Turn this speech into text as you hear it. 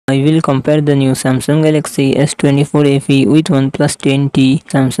I will compare the new Samsung Galaxy S24 FE with OnePlus 10T.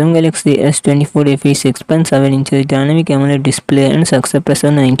 Samsung Galaxy S24 FE 6.7 inches dynamic AMOLED display and success ratio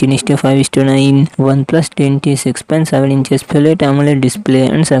 19:5:9. OnePlus 10T 6.7 inches OLED AMOLED display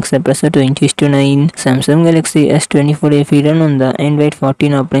and success ratio 20:9. Samsung Galaxy S24 FE run on the Android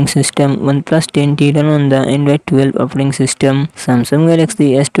 14 operating system. OnePlus 10T run on the Android 12 operating system. Samsung Galaxy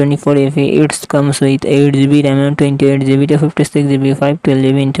S24 FE it comes with 8GB RAM and 28GB to 56GB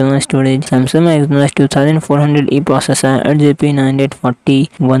 512GB internal storage. Samsung Exynos 2400E processor at GP 940.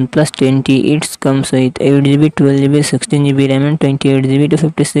 OnePlus 10T it comes with 8GB 12GB 16GB RAM and 28GB to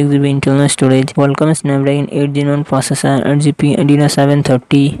 56GB internal storage. Qualcomm Snapdragon 8 Gen 1 processor at GP Adreno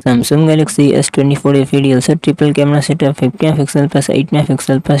 730. Samsung Galaxy S24 FE dual triple camera setup 50MP plus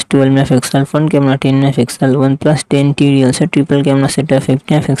 8MP plus 12MP front camera 10MP. OnePlus 10T dual triple camera setup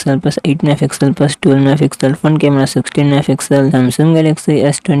 50MP plus 8MP plus 12MP front camera 16MP. Samsung Galaxy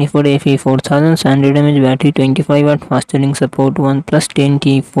S24 FE 4700 mAh battery 25W fast charging support. OnePlus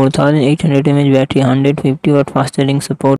 10T 4800 mAh battery 150W fast charging support.